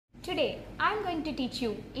Today, I am going to teach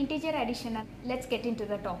you integer addition. Let's get into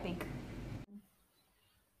the topic.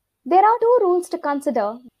 There are two rules to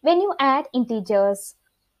consider when you add integers.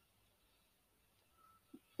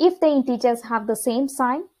 If the integers have the same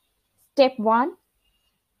sign, step 1,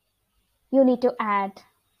 you need to add.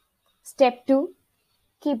 Step 2,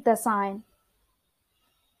 keep the sign.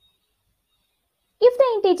 If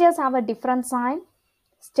the integers have a different sign,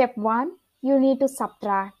 step 1, you need to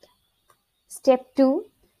subtract. Step 2,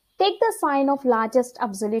 take the sign of largest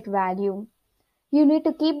absolute value. You need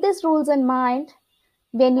to keep these rules in mind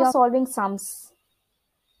when you are solving sums.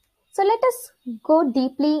 So let us go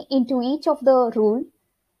deeply into each of the rule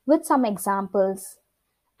with some examples.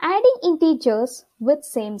 Adding integers with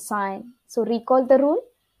same sign. So recall the rule.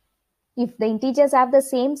 If the integers have the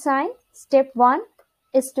same sign, step 1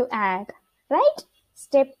 is to add, right?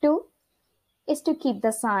 Step 2 is to keep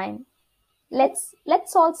the sign. Let's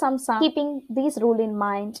solve some sum keeping this rule in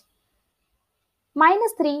mind.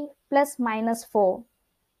 Minus 3 plus minus 4.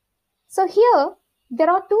 So here there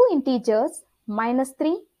are two integers, minus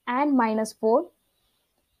 3 and minus 4.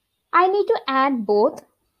 I need to add both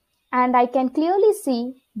and I can clearly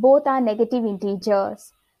see both are negative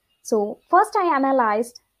integers. So first I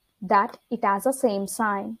analyzed that it has the same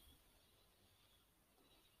sign.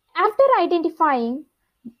 After identifying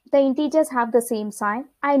the integers have the same sign,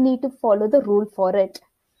 I need to follow the rule for it.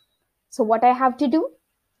 So what I have to do?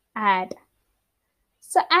 Add.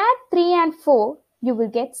 So add 3 and 4, you will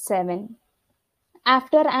get 7.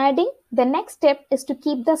 After adding, the next step is to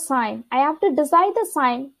keep the sign. I have to decide the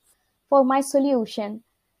sign for my solution.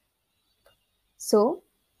 So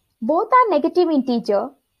both are negative integer,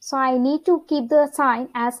 so I need to keep the sign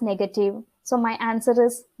as negative. So my answer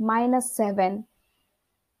is minus 7.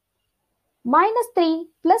 Minus 3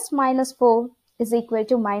 plus minus 4 is equal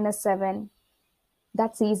to minus 7.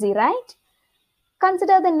 That's easy, right?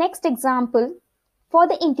 Consider the next example for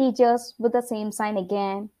the integers with the same sign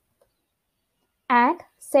again. Add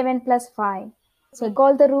 7 plus 5. So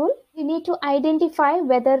recall the rule. You need to identify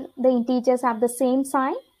whether the integers have the same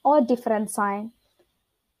sign or different sign.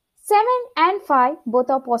 7 and 5 both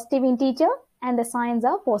are positive integer and the signs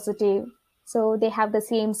are positive. So they have the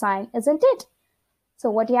same sign, isn't it? So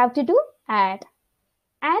what you have to do? Add.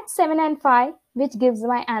 Add 7 and 5, which gives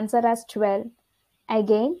my answer as 12.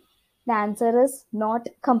 Again, the answer is not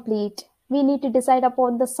complete. We need to decide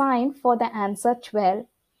upon the sign for the answer 12.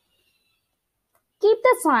 Keep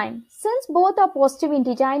the sign. Since both are positive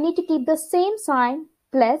integer, I need to keep the same sign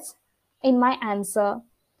plus in my answer.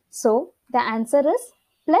 So the answer is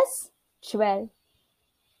plus 12.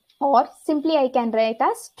 Or simply I can write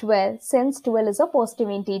as 12 since 12 is a positive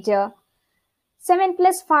integer. 7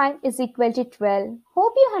 plus 5 is equal to 12.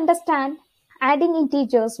 Hope you understand adding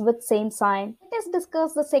integers with same sign. Let us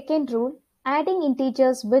discuss the second rule, adding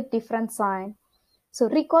integers with different sign. So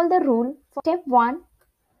recall the rule for step 1,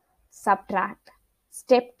 subtract.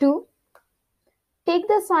 Step 2, take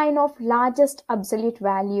the sign of largest absolute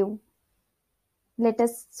value. Let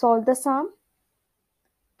us solve the sum.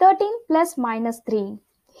 13 plus minus 3.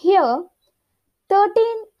 Here, 13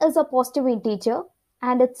 is a positive integer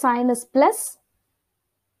and its sign is plus.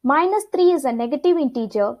 Minus 3 is a negative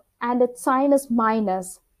integer and its sign is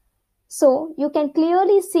minus. So you can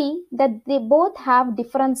clearly see that they both have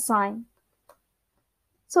different sign.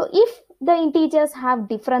 So if the integers have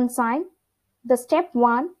different sign, the step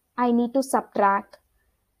 1, I need to subtract.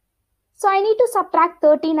 So I need to subtract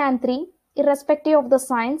 13 and 3 irrespective of the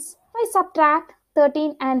signs. If I subtract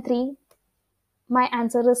 13 and 3, my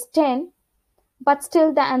answer is 10. But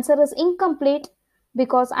still the answer is incomplete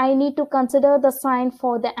because I need to consider the sign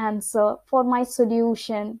for the answer, for my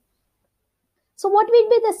solution. So what will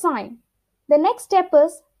be the sign? The next step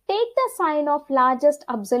is take the sign of largest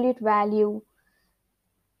absolute value.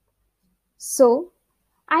 So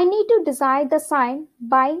I need to decide the sign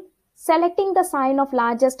by selecting the sign of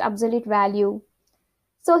largest absolute value.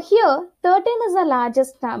 So here 13 is the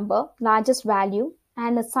largest number, largest value,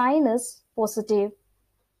 and the sign is positive.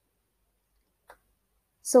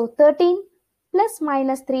 So 13 plus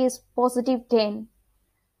minus 3 is positive 10,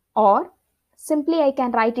 or simply I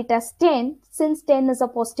can write it as 10 since 10 is a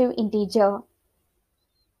positive integer.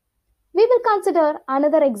 We will consider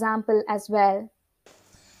another example as well.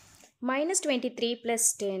 Minus 23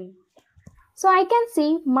 plus 10. So I can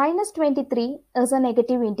see minus 23 is a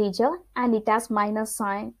negative integer and it has minus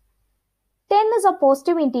sign. 10 is a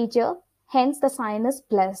positive integer, hence the sign is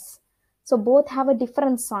plus. So both have a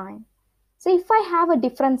different sign. So if I have a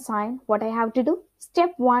different sign, what I have to do?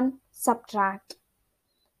 Step 1, subtract.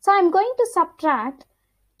 So I'm going to subtract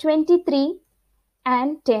 23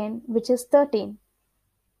 and 10, which is 13.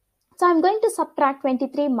 So I'm going to subtract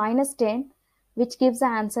 23 minus 10, which gives the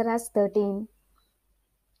answer as 13.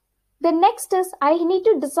 The next is I need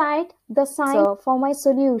to decide the sign for my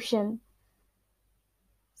solution.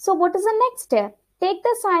 So what is the next step? Take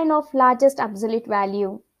the sign of largest absolute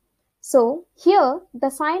value. So here the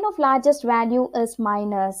sign of largest value is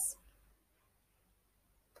minus.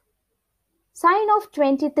 Sign of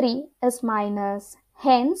 23 is minus.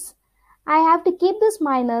 Hence, I have to keep this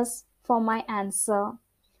minus for my answer.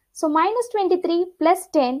 So minus 23 plus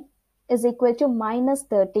 10 is equal to minus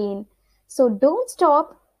 13. So don't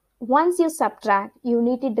stop once you subtract. You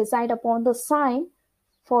need to decide upon the sign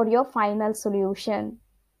for your final solution.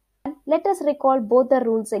 Let us recall both the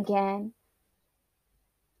rules again.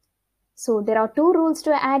 So there are two rules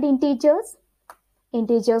to add integers.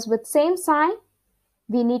 Integers with same sign,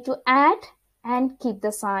 we need to add and keep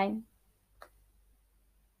the sign.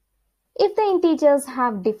 If the integers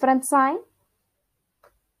have different sign,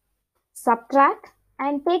 subtract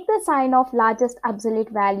and take the sign of largest absolute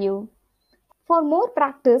value. For more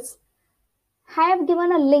practice, I have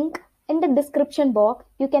given a link in the description box.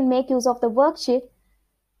 You can make use of the worksheet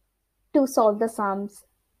to solve the sums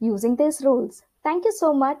using these rules. Thank you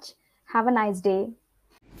so much. Have a nice day.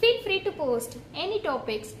 Feel free to post any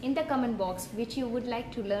topics in the comment box which you would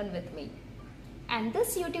like to learn with me. And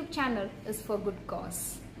this YouTube channel is for good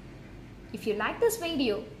cause. If you like this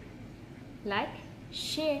video, like,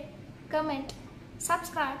 share, comment,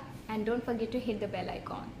 subscribe and don't forget to hit the bell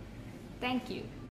icon. Thank you.